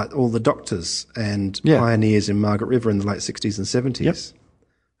like all the doctors and pioneers in Margaret River in the late 60s and 70s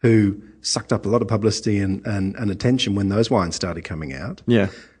who sucked up a lot of publicity and attention when those wines started coming out,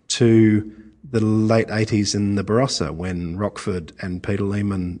 to the late 80s in the Barossa when Rockford and Peter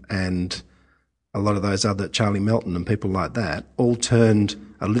Lehman and a lot of those other, Charlie Melton and people like that, all turned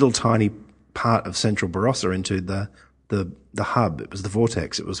a little tiny part of central Barossa into the hub. It was the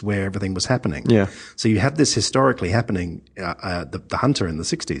vortex. It was where everything was happening. Yeah. So you have this historically happening, the Hunter in the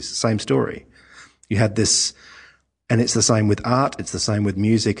 60s, same story. You had this, and it's the same with art. It's the same with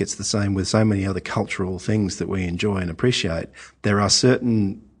music. It's the same with so many other cultural things that we enjoy and appreciate. There are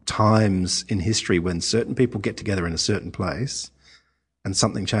certain times in history when certain people get together in a certain place and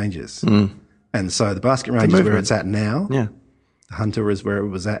something changes. And so the Basket Range is where it's at now. Yeah. The Hunter is where it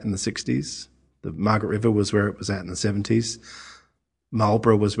was at in the 60s. The Margaret River was where it was at in the 70s.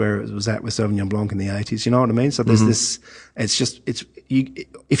 Marlborough was where it was at with Sauvignon Blanc in the 80s. You know what I mean? So there's this,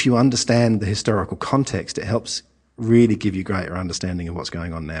 if you understand the historical context, it helps really give you greater understanding of what's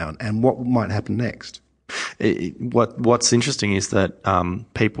going on now and what might happen next. What's interesting is that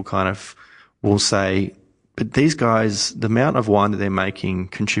people kind of will say, but these guys, the amount of wine that they're making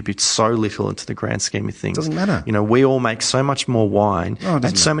contributes so little into the grand scheme of things. Doesn't matter. We all make so much more wine,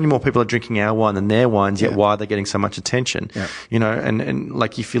 and so many more people are drinking our wine than their wines. Yet, why are they getting so much attention? Yeah. And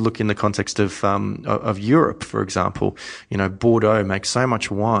like if you look in the context of Europe, for example, Bordeaux makes so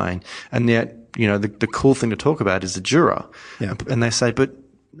much wine, and yet the cool thing to talk about is the Jura. Yeah. And they say, but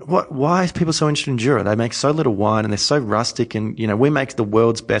why is people so interested in Jura? They make so little wine and they're so rustic, and we make the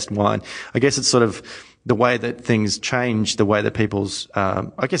world's best wine. I guess it's sort of the way that things change, the way that people's,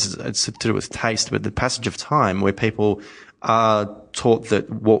 I guess it's to do with taste, but the passage of time where people are taught that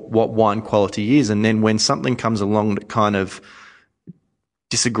what wine quality is. And then when something comes along that kind of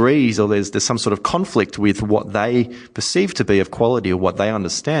disagrees or there's some sort of conflict with what they perceive to be of quality or what they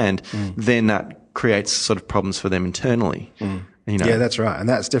understand, then that creates sort of problems for them internally. You know? Yeah, that's right. And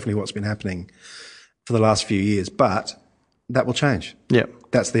that's definitely what's been happening for the last few years. But that will change. Yeah.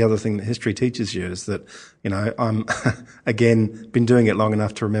 That's the other thing that history teaches you is that, you know, I'm, again, been doing it long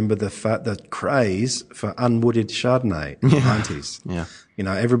enough to remember the craze for unwooded Chardonnay in the 90s. Yeah. You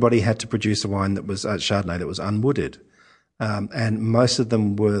know, everybody had to produce a wine that was Chardonnay that was unwooded. And most of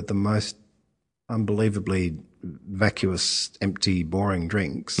them were the most unbelievably vacuous, empty, boring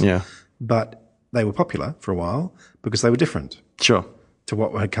drinks. Yeah. But they were popular for a while because they were different. Sure. To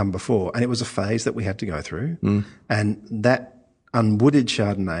what had come before. And it was a phase that we had to go through. And that unwooded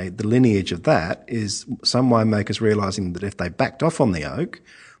Chardonnay, the lineage of that is some winemakers realizing that if they backed off on the oak,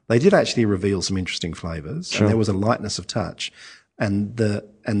 they did actually reveal some interesting flavors. Sure. And there was a lightness of touch. And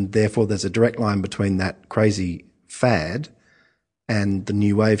therefore there's a direct line between that crazy fad and the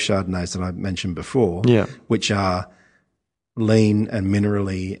new wave Chardonnays that I mentioned before, which are lean and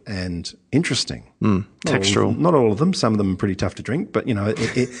minerally and interesting. Textural. Not all of them. Some of them are pretty tough to drink, but you know,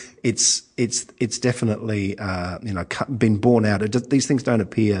 it's definitely, you know, been born out. These things don't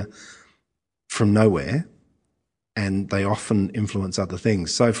appear from nowhere and they often influence other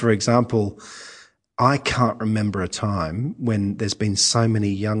things. So for example, I can't remember a time when there's been so many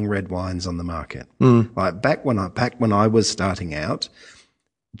young red wines on the market. Like back when I was starting out,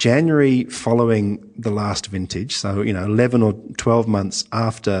 January following the last vintage, so, you know, 11 or 12 months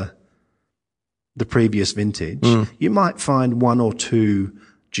after the previous vintage, you might find one or two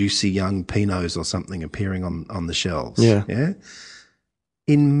juicy young Pinots or something appearing on the shelves. Yeah.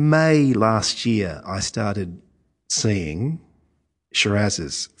 In May last year, I started seeing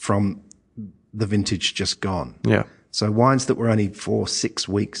Shirazes from the vintage just gone. Yeah. So wines that were only 4-6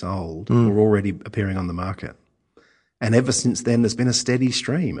 weeks old were already appearing on the market. And ever since then, there's been a steady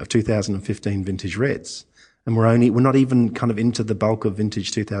stream of 2015 vintage reds. And we're not even kind of into the bulk of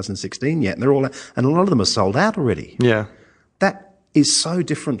vintage 2016 yet. And and a lot of them are sold out already. Yeah. That is so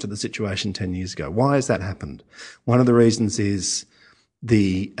different to the situation 10 years ago. Why has that happened? One of the reasons is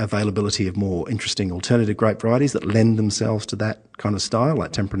the availability of more interesting alternative grape varieties that lend themselves to that kind of style,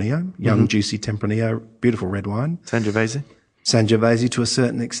 like Tempranillo, young, juicy Tempranillo, beautiful red wine. Sangiovese to a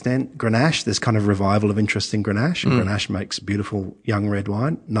certain extent. Grenache, there's kind of revival of interest in Grenache. And Grenache makes beautiful young red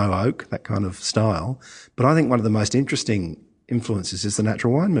wine, no oak, that kind of style. But I think one of the most interesting influences is the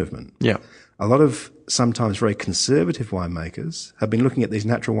natural wine movement. Yeah. A lot of sometimes very conservative winemakers have been looking at these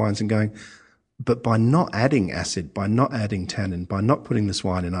natural wines and going, but by not adding acid, by not adding tannin, by not putting this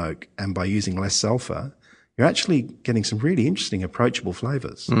wine in oak, and by using less sulfur, you're actually getting some really interesting, approachable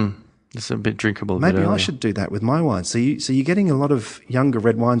flavors. It's a bit drinkable. Maybe I should do that with my wine. So you're getting a lot of younger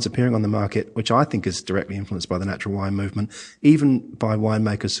red wines appearing on the market, which I think is directly influenced by the natural wine movement, even by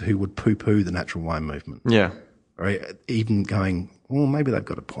winemakers who would poo-poo the natural wine movement. Yeah. Or even going, well, maybe they've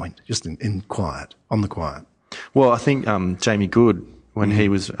got a point, just in quiet, on the quiet. Well, I think Jamie Good, when he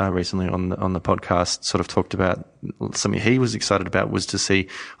was recently on the podcast, sort of talked about something he was excited about was to see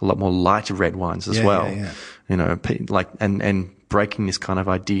a lot more lighter red wines as well. Yeah. You know, like and breaking this kind of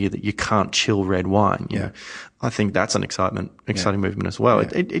idea that you can't chill red wine. You know, I think that's an exciting movement as well. Yeah.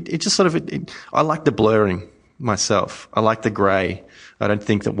 It just sort of I like the blurring myself. I like the grey. I don't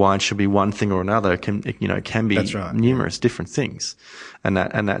think that wine should be one thing or another. It can be numerous different things, and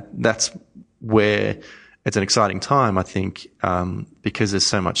that's where it's an exciting time, I think, because there's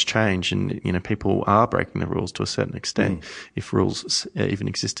so much change and, you know, people are breaking the rules to a certain extent, if rules even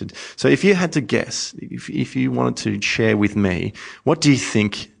existed. So if you had to guess, if you wanted to share with me, what do you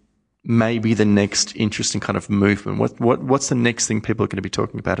think may be the next interesting kind of movement? What's the next thing people are going to be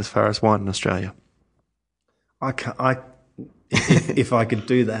talking about as far as wine in Australia? If I could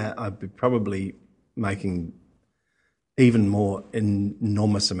do that, I'd be probably making even more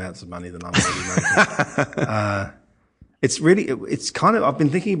enormous amounts of money than I'm already making. It's kind of, I've been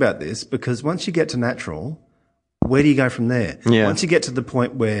thinking about this because once you get to natural, where do you go from there? Yeah. Once you get to the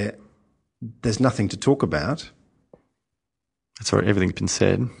point where there's nothing to talk about. That's right. Everything's been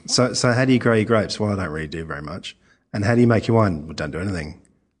said. So how do you grow your grapes? Well, I don't really do very much. And how do you make your wine? Well, don't do anything.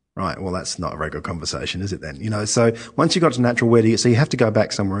 Right. Well, that's not a very good conversation, is it then? You know, so once you got to natural, so you have to go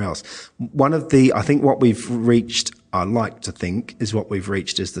back somewhere else. I think what we've reached, I like to think, is what we've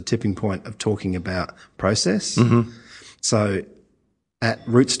reached is the tipping point of talking about process. So at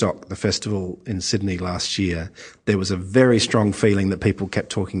Rootstock, the festival in Sydney last year, there was a very strong feeling that people kept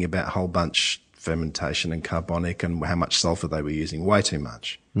talking about whole bunch fermentation and carbonic and how much sulfur they were using, way too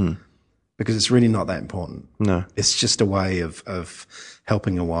much. because it's really not that important. No. It's just a way of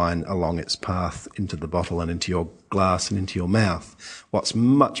helping a wine along its path into the bottle and into your glass and into your mouth. What's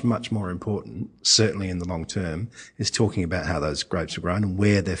much, much more important, certainly in the long term, is talking about how those grapes were grown and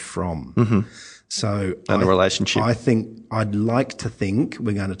where they're from. So And the relationship. I'd like to think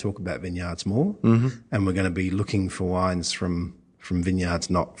we're going to talk about vineyards more, and we're going to be looking for wines from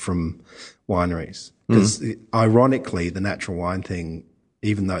vineyards, not from wineries. Because ironically, the natural wine thing,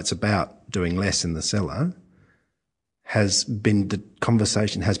 even though it's about doing less in the cellar, the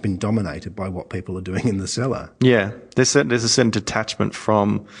conversation has been dominated by what people are doing in the cellar. Yeah. There's a certain detachment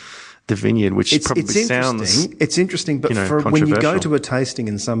from the vineyard, which probably sounds... It's interesting, but when you go to a tasting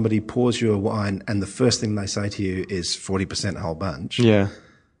and somebody pours you a wine and the first thing they say to you is 40% whole bunch. Yeah.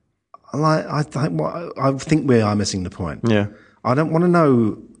 I think we are missing the point. Yeah. I don't want to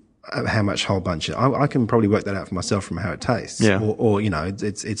know how much whole bunch. I can probably work that out for myself from how it tastes. Yeah. Or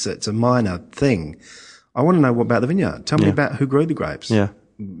it's a minor thing. I want to know about the vineyard. Tell me about who grew the grapes. Yeah.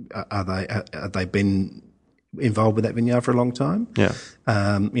 Are they been involved with that vineyard for a long time? Yeah.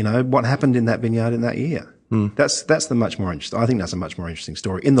 What happened in that vineyard in that year? That's the much more interesting. I think that's a much more interesting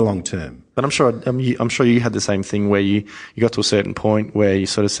story in the long term. But I'm sure you had the same thing where you got to a certain point where you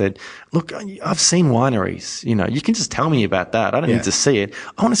sort of said, "Look, I've seen wineries. You can just tell me about that. I don't need to see it.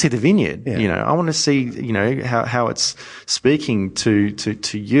 I want to see the vineyard. Yeah. I want to see how it's speaking to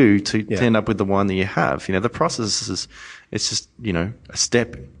you to end up with the wine that you have. The process is it's just a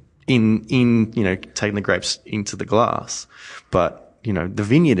step in taking the grapes into the glass, but the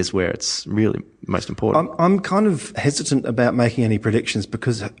vineyard is where it's really most important. I'm kind of hesitant about making any predictions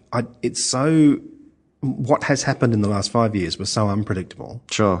because what has happened in the last 5 years was so unpredictable.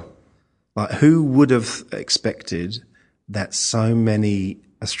 Sure. Like, who would have expected that so many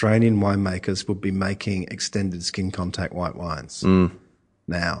Australian winemakers would be making extended skin contact white wines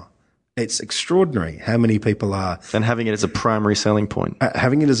now? It's extraordinary how many people are. And having it as a primary selling point.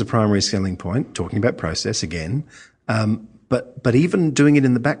 Talking about process again. But even doing it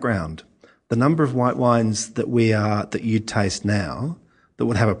in the background, the number of white wines that you'd taste now that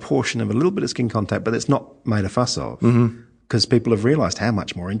would have a portion of a little bit of skin contact, but it's not made a fuss of, because people have realised how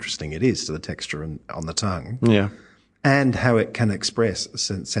much more interesting it is to the texture and on the tongue, and how it can express a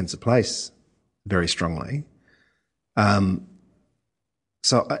sense of place very strongly.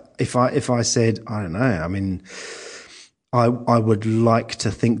 So if I said, I don't know, I mean, I would like to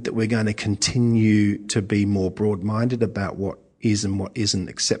think that we're going to continue to be more broad-minded about what is and what isn't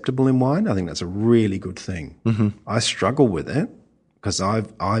acceptable in wine. I think that's a really good thing. I struggle with it because I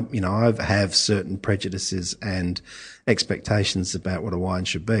have certain prejudices and expectations about what a wine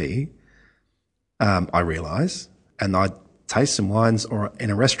should be. I realise, and I taste some wines or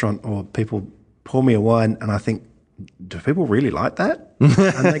in a restaurant or people pour me a wine and I think, do people really like that?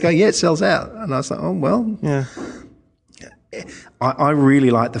 And they go, yeah, it sells out. And I was like, oh, well, yeah. I really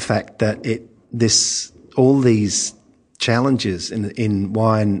like the fact that all these challenges in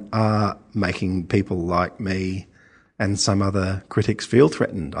wine are making people like me and some other critics feel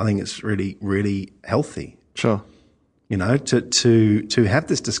threatened. I think it's really, really healthy. Sure. To have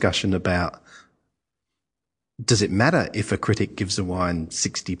this discussion about, does it matter if a critic gives a wine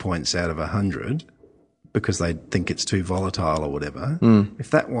 60 points out of 100 because they think it's too volatile or whatever?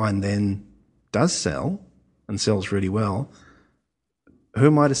 If that wine then does sell and sells really well, who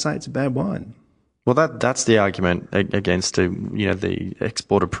am I to say it's a bad wine? Well, that's the argument against the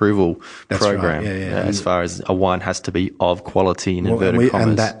export approval program. Right. Yeah. As far as a wine has to be of quality in inverted commas.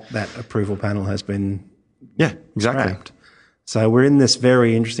 And that approval panel has been exactly. scrapped. So we're in this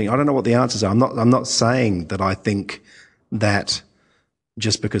very interesting. I don't know what the answers are. I'm not saying that I think that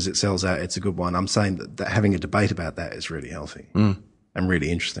just because it sells out, it's a good wine. I'm saying that having a debate about that is really healthy and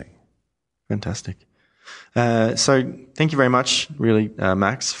really interesting. Fantastic. So thank you very much, really,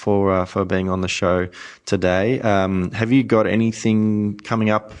 Max, for being on the show today. Have you got anything coming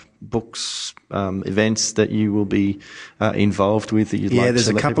up, books, events that you will be involved with that you'd like to let there's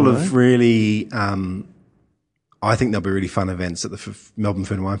a couple people know? of really, I think there'll be really fun events at the Melbourne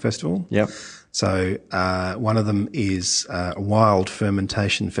Food and Wine Festival. Yep. So one of them is a wild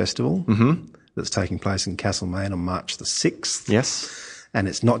fermentation festival that's taking place in Castlemaine on March the 6th. Yes. And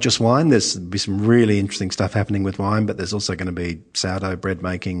it's not just wine. There's be some really interesting stuff happening with wine, but there's also going to be sourdough bread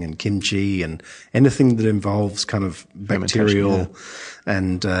making and kimchi and anything that involves kind of bacterial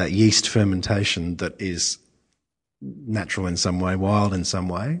and yeast fermentation that is natural in some way, wild in some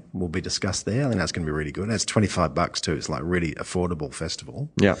way, will be discussed there. I think that's going to be really good. And it's $25 too. It's like really affordable festival.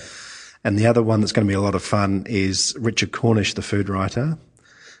 Yeah. And the other one that's going to be a lot of fun is Richard Cornish, the food writer,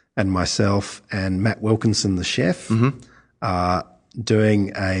 and myself and Matt Wilkinson, the chef, are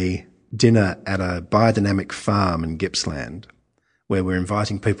doing a dinner at a biodynamic farm in Gippsland where we're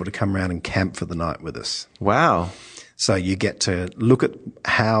inviting people to come around and camp for the night with us. Wow. So you get to look at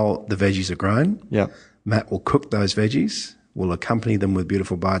how the veggies are grown. Yeah. Matt will cook those veggies. We'll accompany them with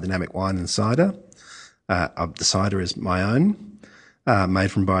beautiful biodynamic wine and cider. The cider is my own,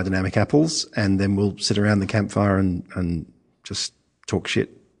 made from biodynamic apples. And then we'll sit around the campfire and just talk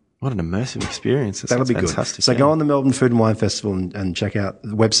shit. What an immersive experience. That'll be fantastic. Good. So go on the Melbourne Food and Wine Festival and check out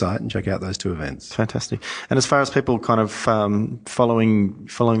the website and check out those two events. Fantastic. And as far as people kind of following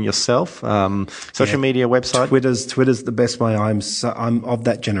yourself, social media, website? Twitter's the best way. I'm of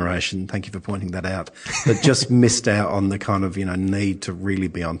that generation. Thank you for pointing that out. That just missed out on the kind of, need to really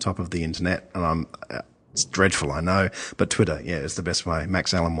be on top of the internet. And it's dreadful, I know. But Twitter, is the best way.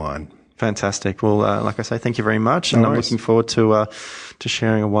 Max Allen Wine. Fantastic. Well, like I say, thank you very much. And I'm looking forward to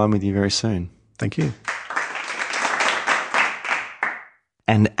sharing a wine with you very soon. Thank you.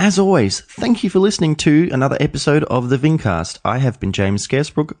 And as always, thank you for listening to another episode of the Vincast. I have been James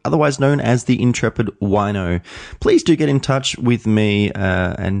Scaresbrook, otherwise known as the Intrepid Wino. Please do get in touch with me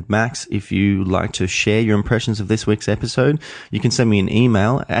and Max if you like to share your impressions of this week's episode. You can send me an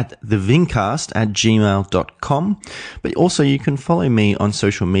email at thevincast@gmail.com. But also you can follow me on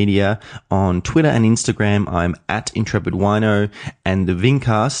social media. On Twitter and Instagram, I'm at Intrepid Wino, and the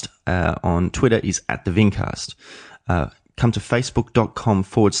Vincast on Twitter is at the Vincast. Come to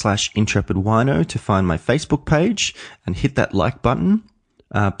facebook.com/Intrepid Wino to find my Facebook page and hit that like button.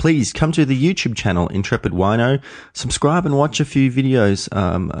 Please come to the YouTube channel, Intrepid Wino. Subscribe and watch a few videos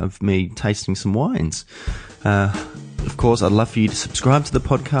of me tasting some wines. Of course, I'd love for you to subscribe to the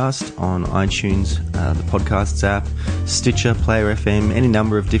podcast on iTunes, the Podcasts app, Stitcher, Player FM, any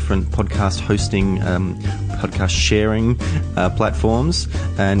number of different podcast hosting, podcast sharing platforms.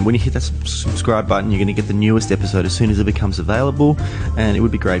 And when you hit that subscribe button, you're going to get the newest episode as soon as it becomes available. And it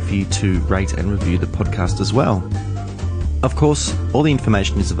would be great for you to rate and review the podcast as well. Of course, all the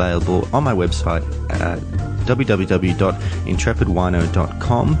information is available on my website at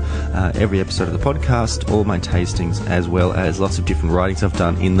www.intrepidwino.com. Every episode of the podcast, all my tastings, as well as lots of different writings I've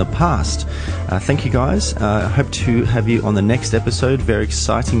done in the past. Thank you guys. I hope to have you on the next episode. Very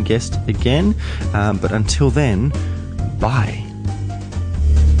exciting guest again. But until then, bye.